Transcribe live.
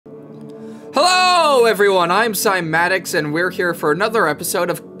Hello, everyone! I'm Cymadix, and we're here for another episode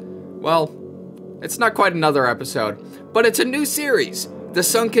of... Well, it's not quite another episode, but it's a new series, The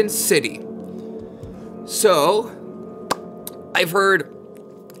Sunken City. So, I've heard,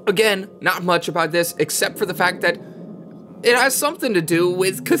 again, not much about this, except for the fact that it has something to do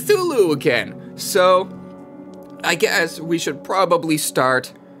with Cthulhu again. So, I guess we should probably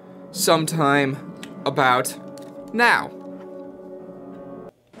start sometime about now.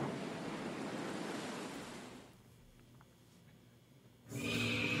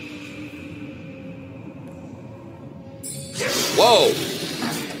 Whoa!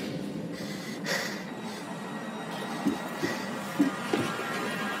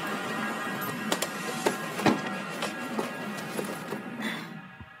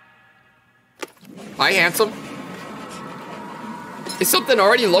 Hi, handsome. Is something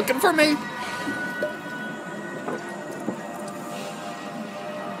already looking for me?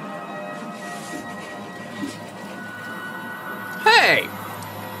 Hey!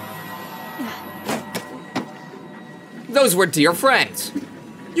 Those were dear friends.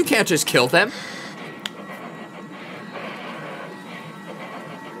 You can't just kill them.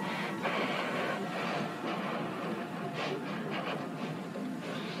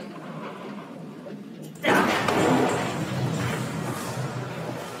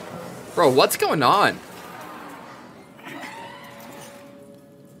 Bro, what's going on?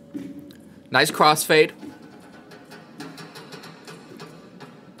 Nice crossfade.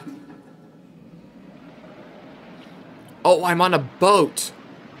 Oh, I'm on a boat.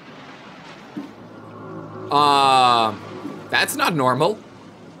 That's not normal.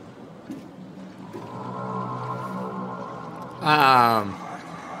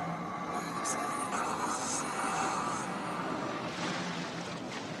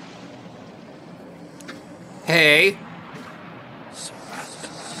 Hey.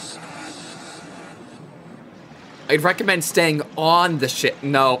 I'd recommend staying on the ship.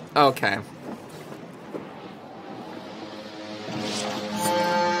 No, okay.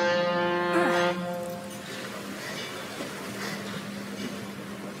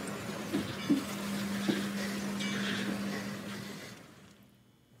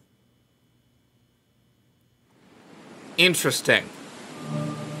 Interesting.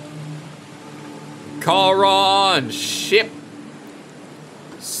 Charon ship.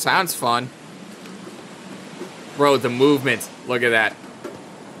 Sounds fun. Bro, the movement. Look at that.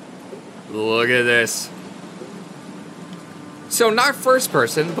 Look at this. So not first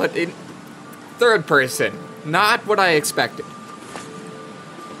person, but in third person. Not what I expected.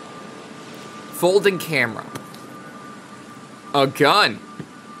 Folding camera. A gun.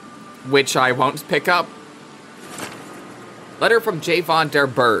 Which I won't pick up. Letter from J. von der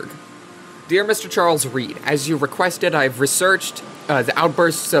Berg. Dear Mr. Charles Reed, as you requested, I've researched the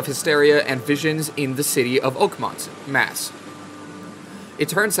outbursts of hysteria and visions in the city of Oakmont, Mass. It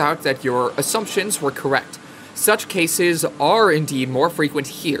turns out that your assumptions were correct. Such cases are indeed more frequent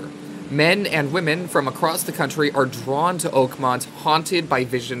here. Men and women from across the country are drawn to Oakmont, haunted by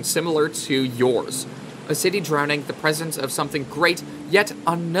visions similar to yours. A city drowning, the presence of something great yet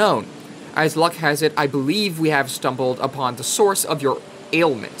unknown. As luck has it, I believe we have stumbled upon the source of your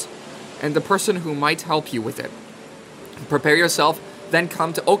ailment, and the person who might help you with it. Prepare yourself, then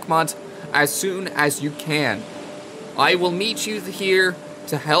come to Oakmont as soon as you can. I will meet you here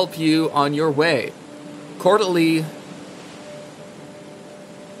to help you on your way. Cordially,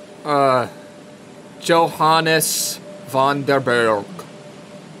 Johannes von der Berg.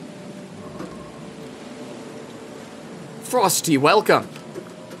 Frosty, welcome.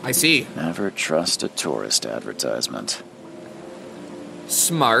 I see. Never trust a tourist advertisement.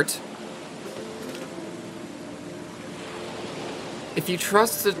 Smart. If you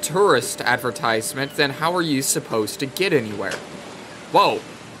trust the tourist advertisement, then how are you supposed to get anywhere? Whoa.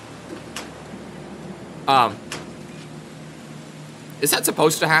 Is that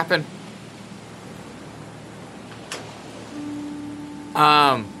supposed to happen?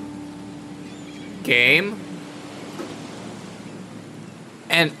 Game?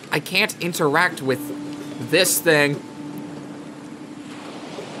 And I can't interact with this thing.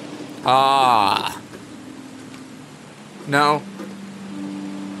 No.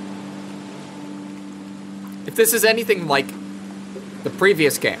 If this is anything like the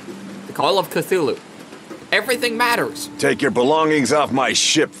previous game, The Call of Cthulhu, everything matters. Take your belongings off my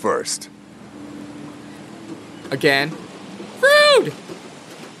ship first. Again. Rude!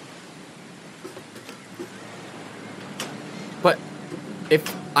 But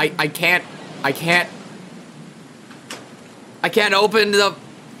if I can't open the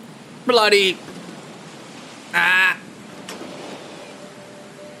bloody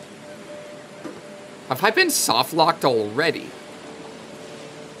Have I been soft-locked already?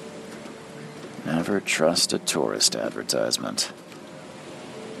 Never trust a tourist advertisement.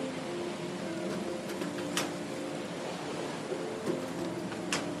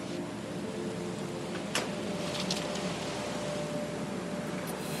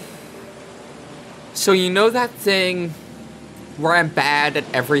 So you know that thing where I'm bad at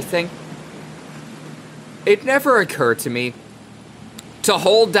everything? It never occurred to me to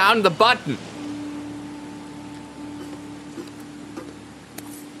hold down the button.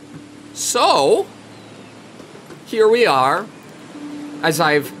 So, here we are, as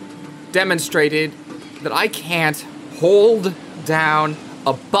I've demonstrated that I can't hold down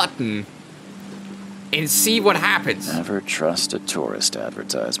a button and see what happens. Never trust a tourist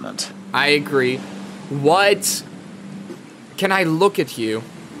advertisement. I agree. What? Can I look at you?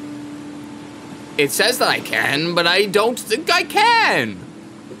 It says that I can, but I don't think I can.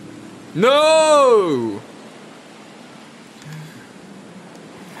 No!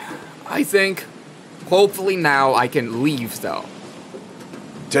 I think, hopefully now I can leave, though.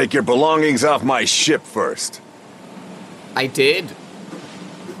 Take your belongings off my ship first. I did.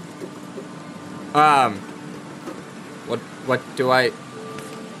 What do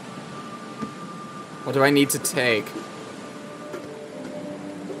I need to take?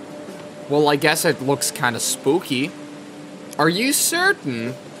 Well, I guess it looks kind of spooky. Are you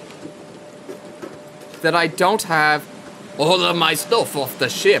certain that I don't have all of my stuff off the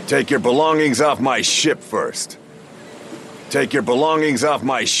ship? Take your belongings off my ship first. Take your belongings off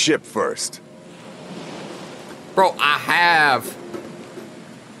my ship first. Bro, I have.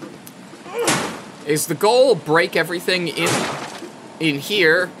 Is the goal break everything in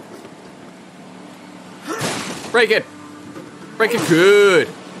here? Break it. Break it good.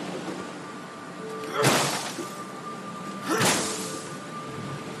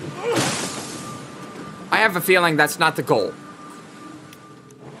 I have a feeling that's not the goal.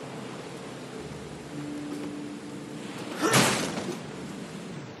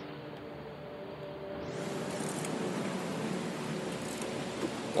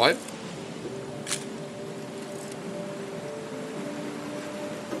 What?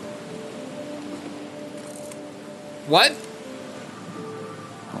 What?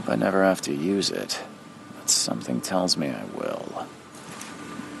 Hope I never have to use it, but something tells me I will.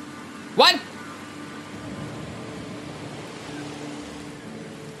 What?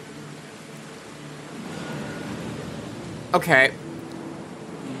 Okay.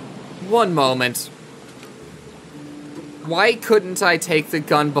 One moment. Why couldn't I take the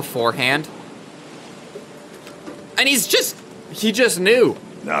gun beforehand? And he just knew.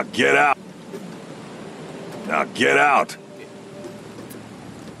 Now get out. Now get out.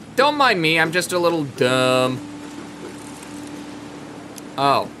 Don't mind me, I'm just a little dumb.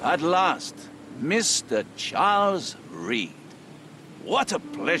 Oh. At last, Mr. Charles Reed. What a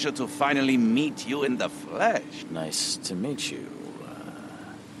pleasure to finally meet you in the flesh. Nice to meet you.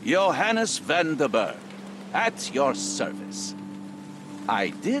 Johannes van der Berg, at your service. I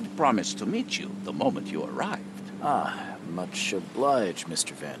did promise to meet you the moment you arrived. Ah, much obliged,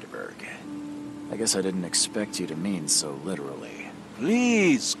 Mr. Vanderberg. I guess I didn't expect you to mean so literally.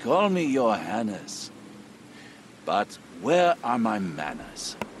 Please call me Johannes. But where are my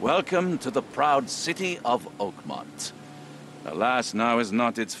manners? Welcome to the proud city of Oakmont. Alas, now is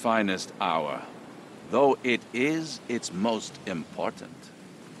not its finest hour, though it is its most important.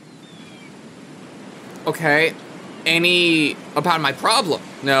 Okay. About my problem?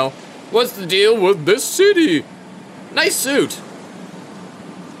 No. What's the deal with this city? Nice suit.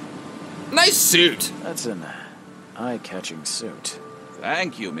 Nice suit. That's an eye-catching suit.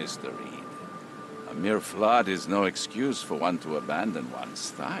 Thank you, Mr. Reed. A mere flood is no excuse for one to abandon one's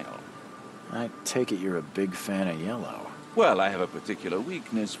style. I take it you're a big fan of yellow. Well, I have a particular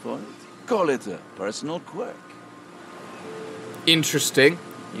weakness for it. Call it a personal quirk. Interesting.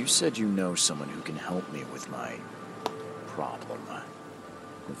 You said you know someone who can help me with my problem.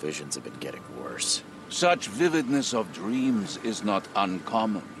 The visions have been getting worse. Such vividness of dreams is not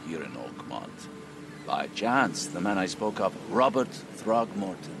uncommon here in Oakmont. By chance, the man I spoke of, Robert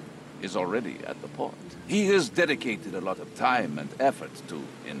Throgmorton, is already at the port. He has dedicated a lot of time and effort to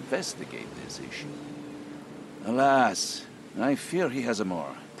investigate this issue. Alas, I fear he has a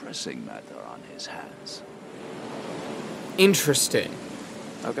more pressing matter on his hands. Interesting.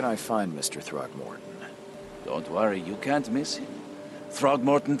 How can I find Mr. Throgmorton? Don't worry, you can't miss him.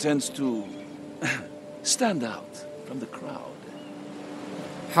 Throgmorton tends to stand out from the crowd.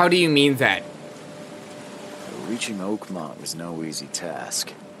 How do you mean that? Reaching Oakmont was no easy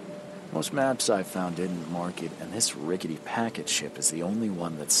task. Most maps I found didn't mark it, and this rickety packet ship is the only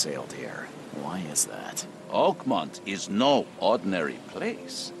one that sailed here. Why is that? Oakmont is no ordinary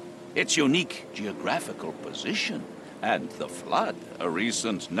place. Its unique geographical position and the flood, a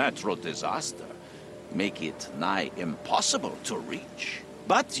recent natural disaster, make it nigh impossible to reach.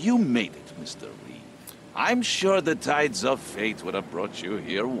 But you made it, Mr. Reed. I'm sure the tides of fate would have brought you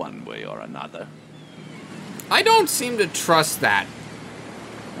here one way or another. I don't seem to trust that.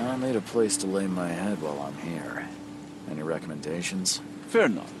 I'll need a place to lay my head while I'm here. Any recommendations? Fear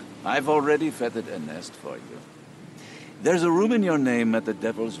not. I've already feathered a nest for you. There's a room in your name at the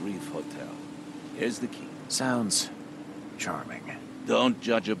Devil's Reef Hotel. Here's the key. Sounds charming. Don't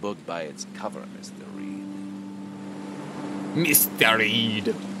judge a book by its cover, Mr. Reed. Mr. Reed.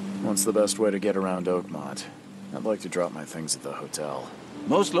 What's the best way to get around Oakmont? I'd like to drop my things at the hotel.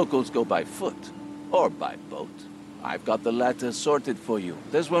 Most locals go by foot, or by boat. I've got the latter sorted for you.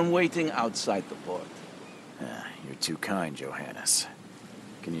 There's one waiting outside the port. You're too kind, Johannes.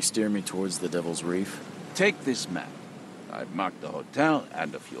 Can you steer me towards the Devil's Reef? Take this map. I've marked the hotel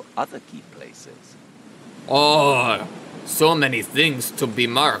and a few other key places. Oh, so many things to be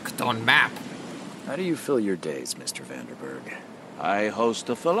marked on map. How do you fill your days, Mr. Vanderberg? I host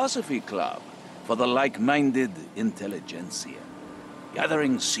a philosophy club for the like-minded intelligentsia,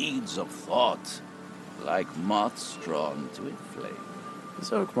 gathering seeds of thought like moths drawn to a flame. Does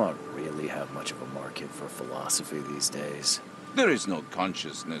Oakmont really have much of a market for philosophy these days? There is no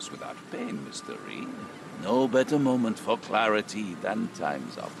consciousness without pain, Mr. Reed. No better moment for clarity than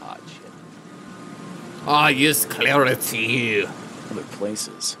times of hardship. Ah, yes, clarity. Other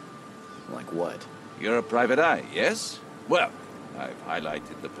places? Like what? You're a private eye, yes? Well, I've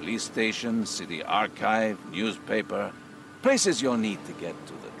highlighted the police station, city archive, newspaper, places you'll need to get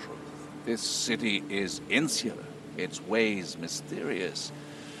to the truth. This city is insular, its ways mysterious.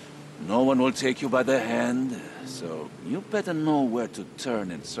 No one will take you by the hand, so you better know where to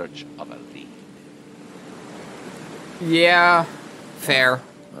turn in search of a lead. Yeah, fair.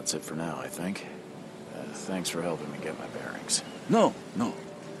 That's it for now, I think. Thanks for helping me get my bearings. No.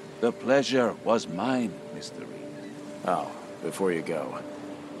 The pleasure was mine, Mr. Reed. Oh, before you go,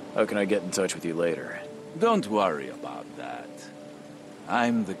 how can I get in touch with you later? Don't worry about that.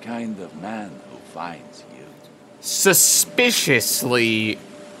 I'm the kind of man who finds you. Suspiciously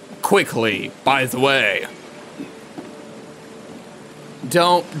quickly, by the way.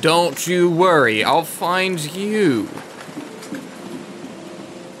 Don't you worry, I'll find you.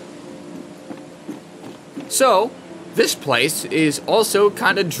 So, this place is also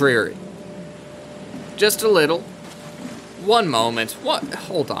kind of dreary. Just a little. One moment. What?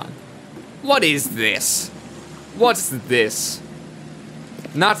 Hold on. What is this? What's this?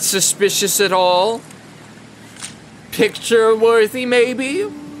 Not suspicious at all? Picture-worthy,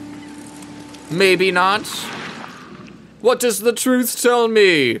 maybe? Maybe not? What does the truth tell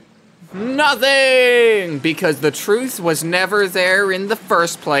me? Nothing! Because the truth was never there in the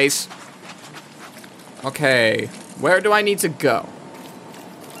first place. Okay, where do I need to go?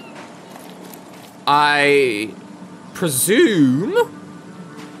 I presume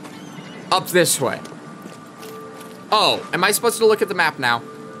up this way. Oh, am I supposed to look at the map now?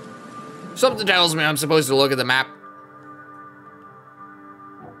 Something tells me I'm supposed to look at the map.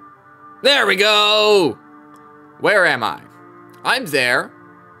 There we go! Where am I? I'm there.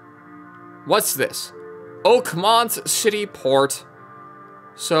 What's this? Oakmont City Port.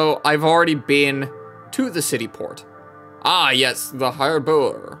 So I've already been to the city port. Ah, yes, the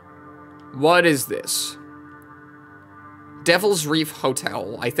harbor. What is this? Devil's Reef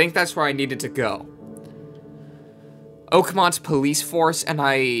Hotel. I think that's where I needed to go. Oakmont Police Force, and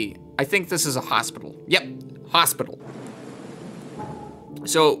I think this is a hospital. Yep, hospital.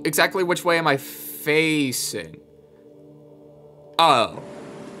 So, exactly which way am I facing? Oh.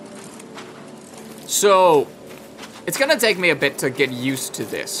 So, it's gonna take me a bit to get used to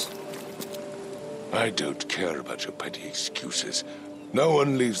this. I don't care about your petty excuses. No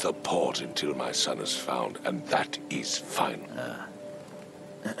one leaves the port until my son is found, and that is final.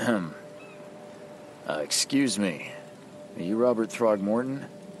 Excuse me. Are you Robert Throgmorton?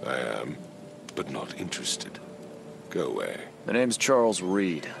 I am, but not interested. Go away. The name's Charles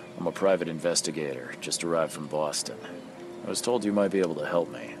Reed. I'm a private investigator, just arrived from Boston. I was told you might be able to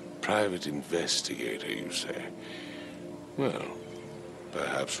help me. Private investigator, you say? Well,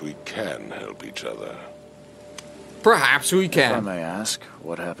 perhaps we can help each other. Perhaps we If I can. may ask,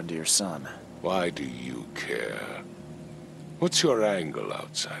 what happened to your son? Why do you care? What's your angle,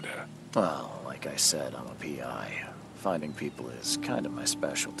 outsider? Well, like I said, I'm a PI. Finding people is kind of my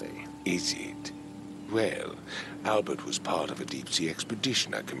specialty. Is it? Well, Albert was part of a deep-sea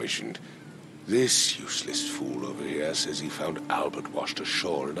expedition I commissioned. This useless fool over here says he found Albert washed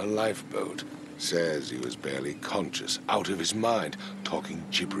ashore in a lifeboat. Says he was barely conscious, out of his mind, talking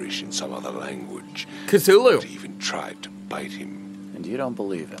gibberish in some other language. Cthulhu. But even tried to bite him. And you don't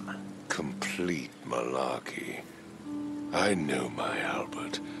believe him? Complete malarkey. I know my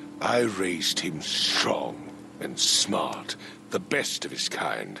Albert. I raised him strong and smart, the best of his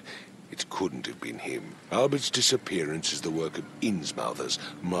kind. It couldn't have been him. Albert's disappearance is the work of Innsmouthers,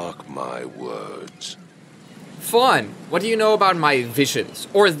 mark my words. Fun. What do you know about my visions?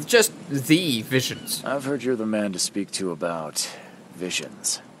 Or just the visions? I've heard you're the man to speak to about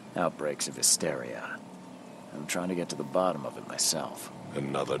visions, outbreaks of hysteria. I'm trying to get to the bottom of it myself.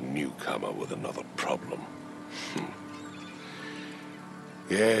 Another newcomer with another problem.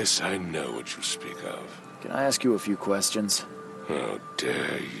 Yes, I know what you speak of. Can I ask you a few questions? How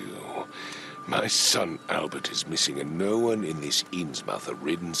dare you? My son Albert is missing, and no one in this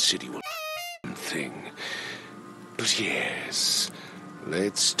Innsmouther-ridden city will thing. But yes,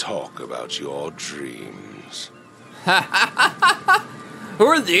 let's talk about your dreams. Who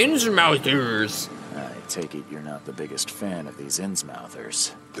are the Innsmouthers? I take it you're not the biggest fan of these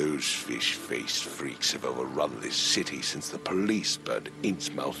Innsmouthers. Those fish-faced freaks have overrun this city since the police burned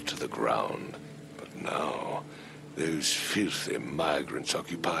Innsmouth to the ground. But now, those filthy migrants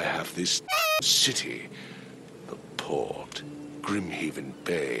occupy half this city. The port, Grimhaven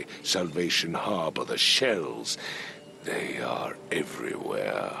Bay, Salvation Harbor, the Shells. They are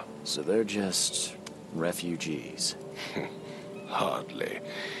everywhere. So they're just refugees. Hardly.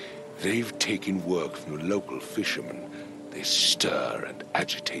 They've taken work from the local fishermen. They stir and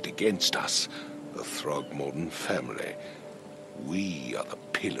agitate against us, the Throgmorton family. We are the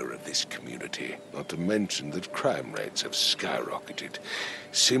pillar of this community, not to mention that crime rates have skyrocketed.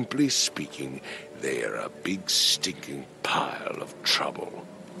 Simply speaking, they are a big stinking pile of trouble.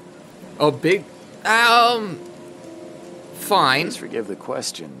 A big... Fine. Please forgive the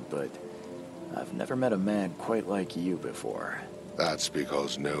question, but I've never met a man quite like you before. That's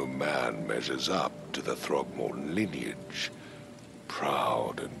because no man measures up to the Throgmorton lineage.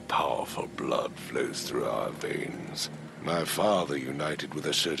 Proud and powerful blood flows through our veins. My father united with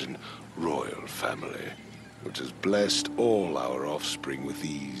a certain royal family, which has blessed all our offspring with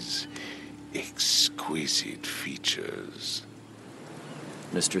these exquisite features.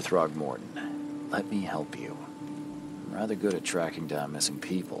 Mr. Throgmorton, let me help you. I'm rather good at tracking down missing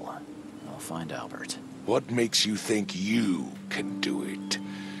people. I'll find Albert. What makes you think you can do it?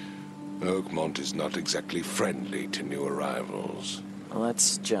 Oakmont is not exactly friendly to new arrivals.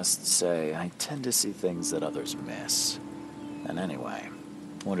 Let's just say I tend to see things that others miss. And anyway,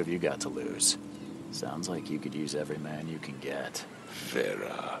 what have you got to lose? Sounds like you could use every man you can get.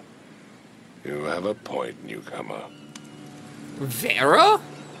 Vera. You have a point, newcomer. Vera?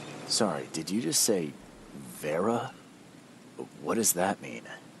 Sorry, did you just say Vera? What does that mean?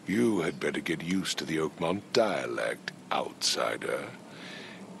 You had better get used to the Oakmont dialect, outsider.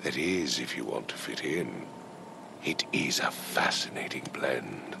 That is, if you want to fit in. It is a fascinating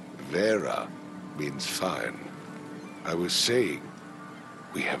blend. Vera means fine. I was saying,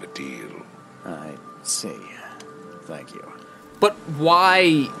 we have a deal. I see. Thank you. But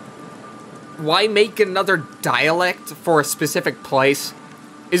why... Why make another dialect for a specific place?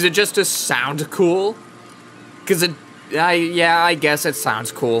 Is it just to sound cool? Because yeah, I guess it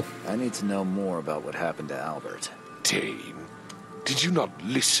sounds cool. I need to know more about what happened to Albert. Dane, did you not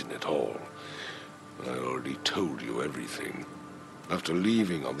listen at all? I already told you everything. After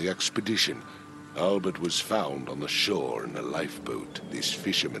leaving on the expedition, Albert was found on the shore in a lifeboat. This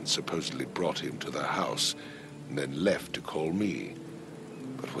fisherman supposedly brought him to the house, and then left to call me.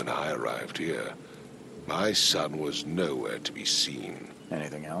 But when I arrived here, my son was nowhere to be seen.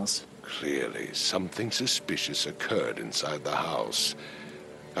 Anything else? Clearly, something suspicious occurred inside the house.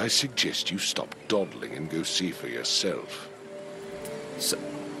 I suggest you stop dawdling and go see for yourself. So,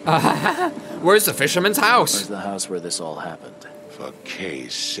 where's the fisherman's house? Where's the house where this all happened? For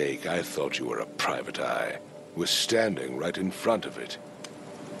Kay's sake, I thought you were a private eye. We're standing right in front of it.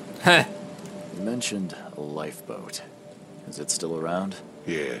 Heh. You mentioned a lifeboat. Is it still around?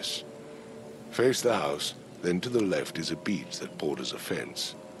 Yes. Face the house, then to the left is a beach that borders a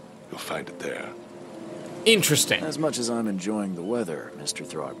fence. You'll find it there. Interesting. As much as I'm enjoying the weather, Mr.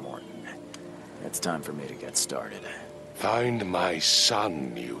 Throgmorton, it's time for me to get started. Find my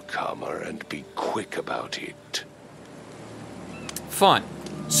son, newcomer, and be quick about it. Fun.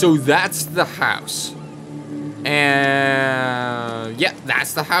 So that's the house. And... yeah,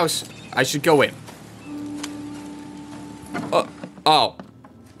 that's the house. I should go in. Oh.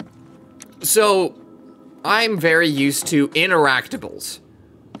 So, I'm very used to interactables.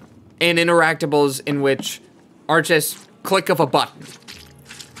 and interactables in which are just click of a button.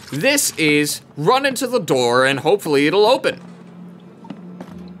 This is run into the door and hopefully it'll open.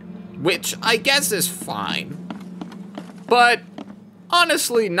 Which I guess is fine. But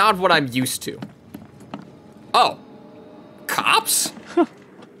honestly, not what I'm used to. Oh, cops?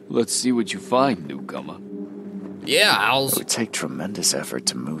 Let's see what you find, newcomer. Yeah, It would take tremendous effort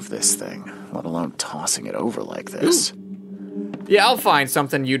to move this thing, let alone tossing it over like this. Yeah, I'll find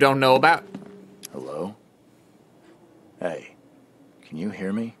something you don't know about. Hello? Hey, can you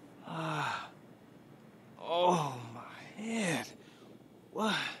hear me? Oh, my head.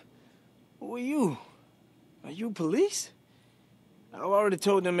 What? Who are you? Are you police? I've already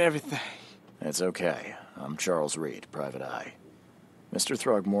told them everything. It's okay. I'm Charles Reed, Private Eye. Mr.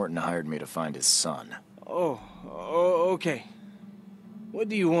 Throgmorton hired me to find his son. Oh, okay. What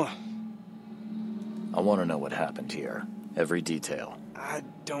do you want? I want to know what happened here. Every detail. I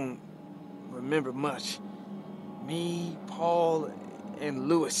don't remember much. Me, Paul, and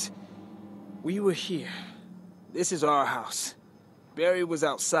Lewis, we were here. This is our house. Barry was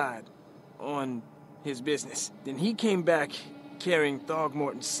outside, on his business. Then he came back carrying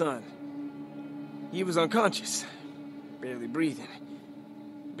Throgmorton's son. He was unconscious, barely breathing.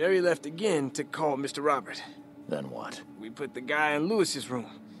 Barry left again to call Mr. Robert. Then what? We put the guy in Lewis's room.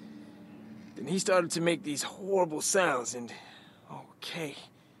 Then he started to make these horrible sounds and, okay,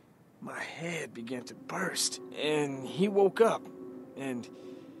 my head began to burst. And he woke up. And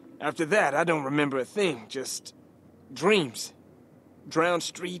after that, I don't remember a thing, just dreams. Drowned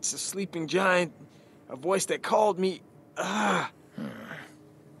streets, a sleeping giant, a voice that called me. That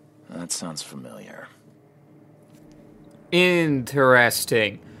sounds familiar.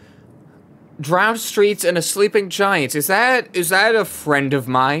 Interesting. Drowned streets and a sleeping giant. Is that a friend of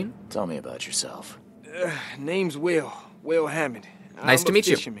mine? Tell me about yourself. Name's Will Hammond. Nice to meet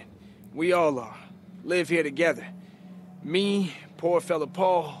you. Fisherman. We all are. Live here together. Me, poor fella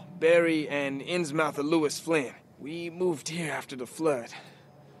Paul, Barry, and Innsmouther Lewis Flynn. We moved here after the flood.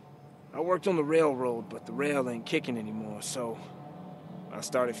 I worked on the railroad, but the rail ain't kicking anymore, so I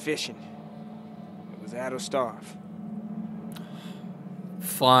started fishing. It was at or starve.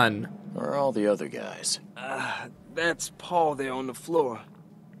 Fun. Where are all the other guys? That's Paul there on the floor.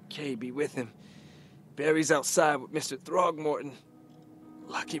 Kay be with him. Barry's outside with Mr. Throgmorton.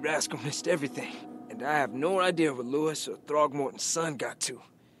 Lucky rascal missed everything. And I have no idea where Lewis or Throgmorton's son got to.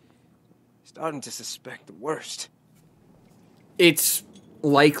 Starting to suspect the worst. It's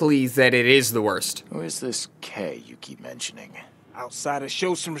likely that it is the worst. Who is this Kay you keep mentioning? Outsiders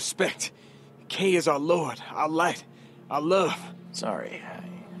show some respect. Kay is our lord, our light, our love. Sorry, I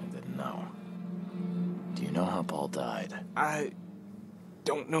didn't know. Do you know how Paul died? I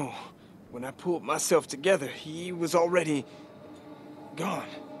don't know. When I pulled myself together, he was already gone.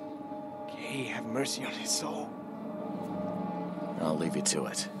 Kay, have mercy on his soul. I'll leave you to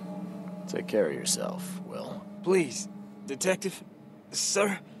it. Take care of yourself, Will. Please, detective,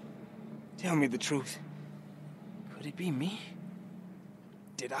 sir, tell me the truth. Could it be me?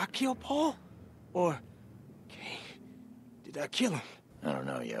 Did I kill Paul? Or, Kay, did I kill him? I don't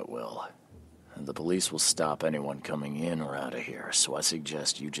know yet, Will. The police will stop anyone coming in or out of here, so I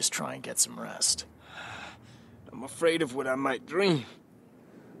suggest you just try and get some rest. I'm afraid of what I might dream.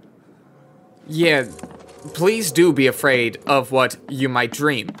 Yeah, please do be afraid of what you might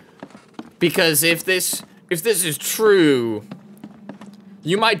dream. Because if this is true,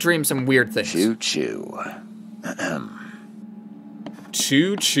 you might dream some weird things. Choo-choo.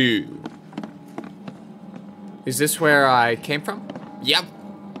 Choo-choo. Is this where I came from? Yep,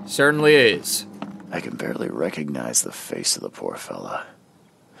 certainly is. I can barely recognize the face of the poor fella.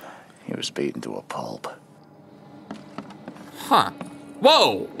 He was beaten to a pulp. Huh.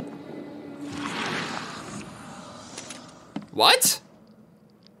 Whoa! What?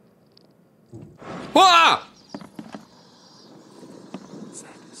 Ah!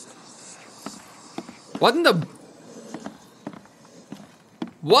 What in the...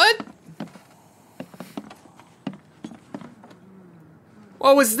 What?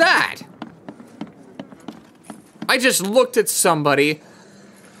 What was that? I just looked at somebody.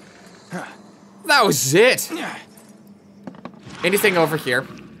 That was it. Anything over here?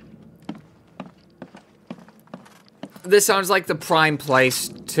 This sounds like the prime place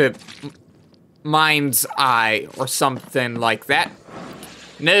to Mind's Eye or something like that.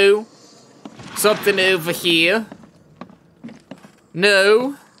 No. Something over here.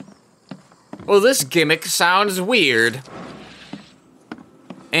 No. Well, this gimmick sounds weird.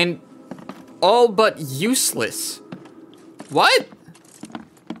 And all but useless. What?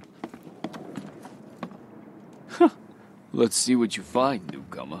 Let's see what you find,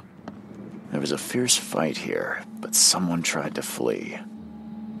 newcomer. There was a fierce fight here, but someone tried to flee.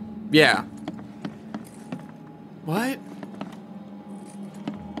 Yeah. What?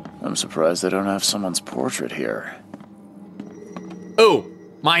 I'm surprised they don't have someone's portrait here. Oh,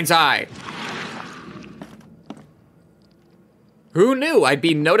 mind's eye. Who knew I'd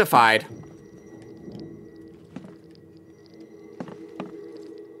be notified?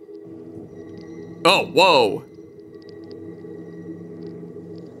 Oh, whoa.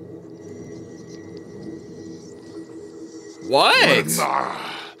 What?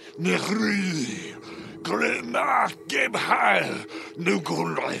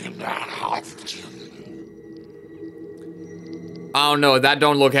 Oh no, that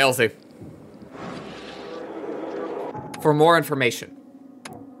don't look healthy. For more information,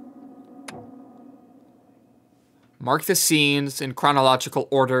 mark the scenes in chronological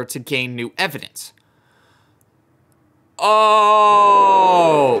order to gain new evidence.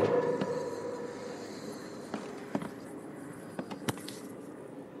 Oh!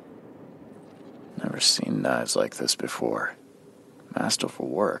 Never seen knives like this before. Masterful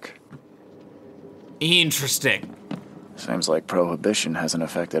work. Interesting. Seems like Prohibition hasn't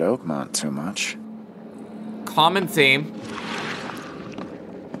affected Oakmont too much. Common theme.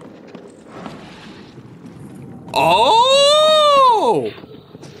 Oh!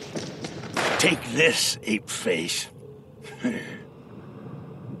 Take this, ape face.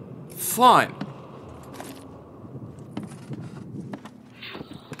 Fun.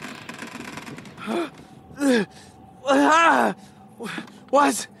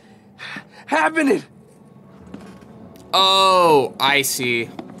 What's happening? Oh, I see.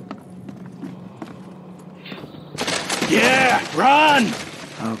 Yeah, run!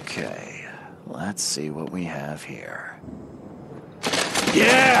 Okay, let's see what we have here.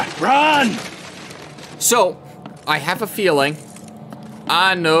 Yeah, run! So, I have a feeling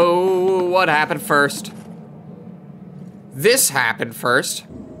I know what happened first. This happened first.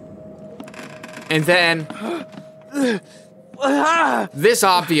 And then this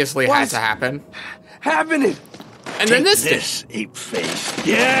obviously had to happen. Happening? And then Take this did. this, ape face.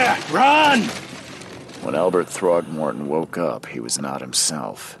 Yeah, run! When Albert Throgmorton woke up, he was not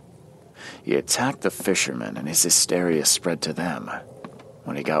himself. He attacked the fishermen, and his hysteria spread to them.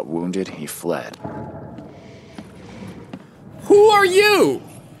 When he got wounded, he fled. Who are you?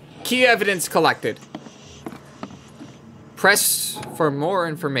 Key evidence collected. Press for more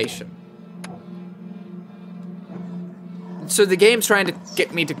information. So the game's trying to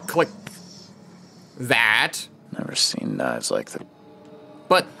get me to click that. Never seen knives like that.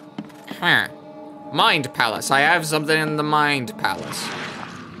 But, Mind Palace. I have something in the Mind Palace.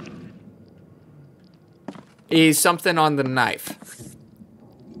 Is something on the knife?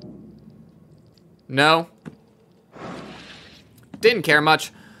 No? Didn't care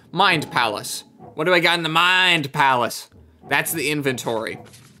much. Mind Palace. What do I got in the Mind Palace? That's the inventory.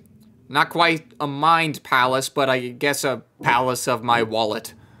 Not quite a mind palace, but I guess a palace of my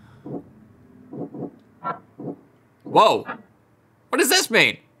wallet. Whoa. What does this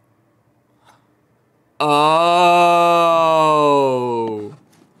mean? Oh.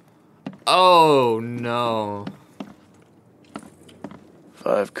 Oh, no.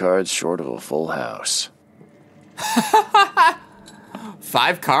 5 cards short of a full house.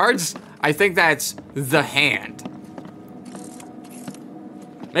 5 cards? I think that's the hand.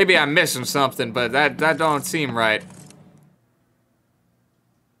 Maybe I'm missing something, but that don't seem right.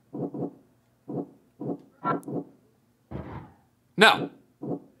 No.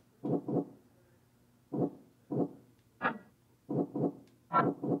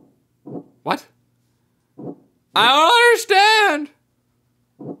 What? I don't understand.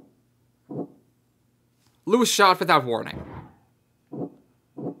 Louis shot without warning.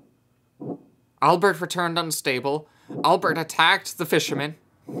 Albert returned unstable. Albert attacked the fisherman.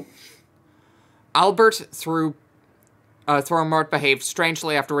 Albert Thoromort behaved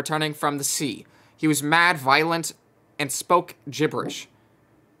strangely after returning from the sea. He was mad, violent, and spoke gibberish.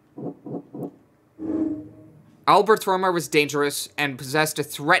 Albert Thoromort was dangerous and posed a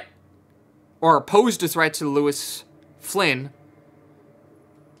threat to Louis Flynn.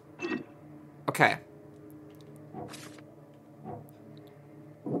 Okay.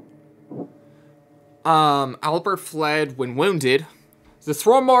 Albert fled when wounded. The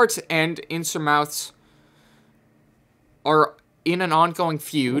Thoromorts and Innsmouths are in an ongoing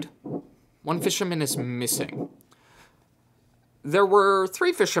feud. One fisherman is missing. There were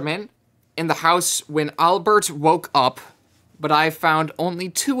 3 fishermen in the house when Albert woke up, but I found only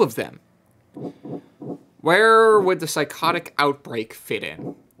 2 of them. Where would the psychotic outbreak fit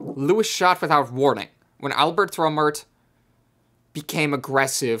in? Louis shot without warning. When Albert Thoromort became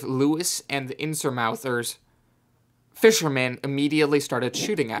aggressive, Lewis and the Innsmouthers fishermen immediately started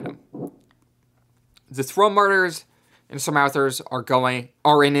shooting at him. The Throckmortons and Innsmouthers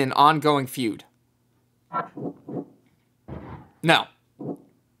are in an ongoing feud. No.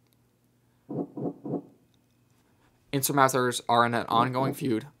 Innsmouthers are in an ongoing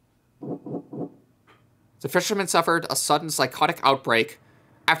feud. The fishermen suffered a sudden psychotic outbreak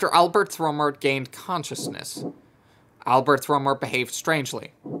after Albert Throckmorton gained consciousness. Albert Throckmorton behaved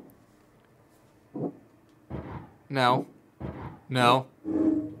strangely. No. No.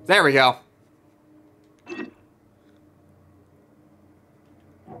 There we go.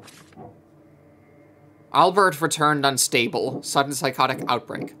 Albert returned unstable. Sudden psychotic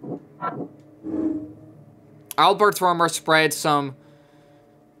outbreak. Albert Throckmorton spread some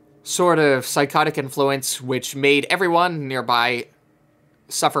sort of psychotic influence which made everyone nearby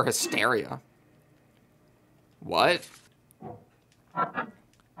suffer hysteria. What?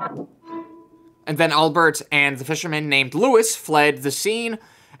 And then Albert and the fisherman named Lewis fled the scene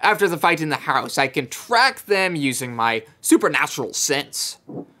after the fight in the house. I can track them using my supernatural sense.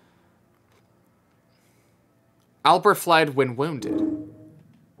 Albert fled when wounded.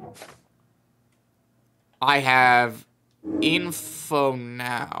 I have info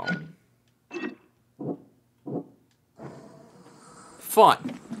now.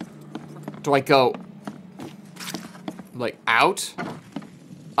 Fun. Do I go, like, out?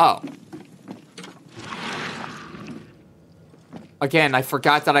 Oh. Again, I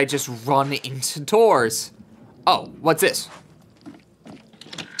forgot that I just run into doors. Oh, what's this?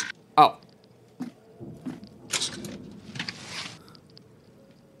 Oh.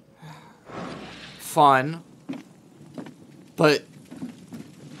 Fun. But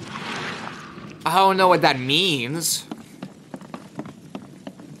I don't know what that means.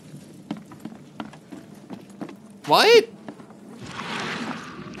 What?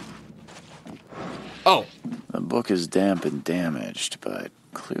 Oh. The book is damp and damaged, but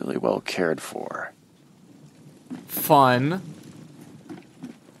clearly well cared for. Fun.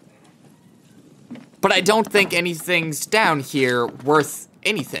 But I don't think anything's down here worth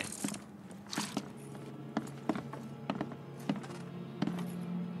anything.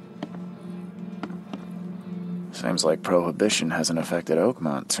 Seems like Prohibition hasn't affected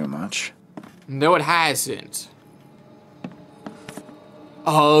Oakmont too much. No, it hasn't.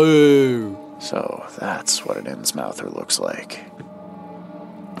 Oh. So, that's what an Innsmouther looks like.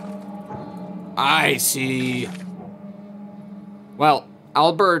 I see. Well,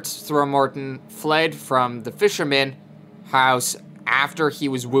 Albert Throckmorton fled from the fisherman house after he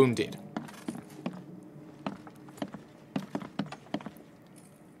was wounded.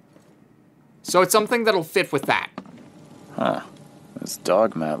 So it's something that'll fit with that. Huh. This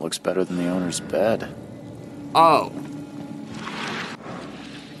dog mat looks better than the owner's bed. Oh.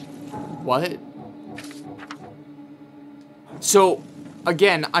 What? So,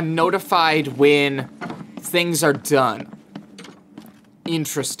 again, I'm notified when things are done.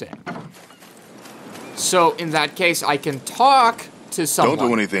 Interesting. So, in that case, I can talk to someone. Don't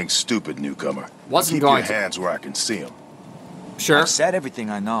do anything stupid, newcomer. Wasn't Keep going your to. hands where I can see them. Sure. I've said everything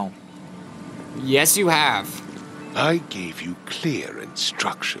I know. Yes, you have. I gave you clear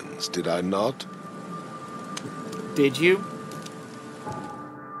instructions, did I not? Did you?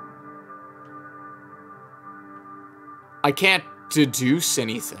 I can't deduce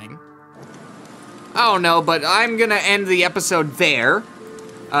anything. I don't know, but I'm gonna end the episode there.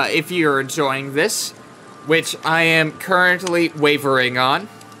 If you're enjoying this, which I am currently wavering on.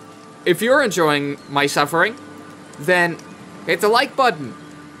 If you're enjoying my suffering, then hit the like button,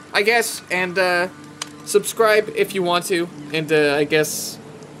 I guess, and subscribe if you want to, and I guess,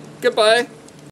 goodbye.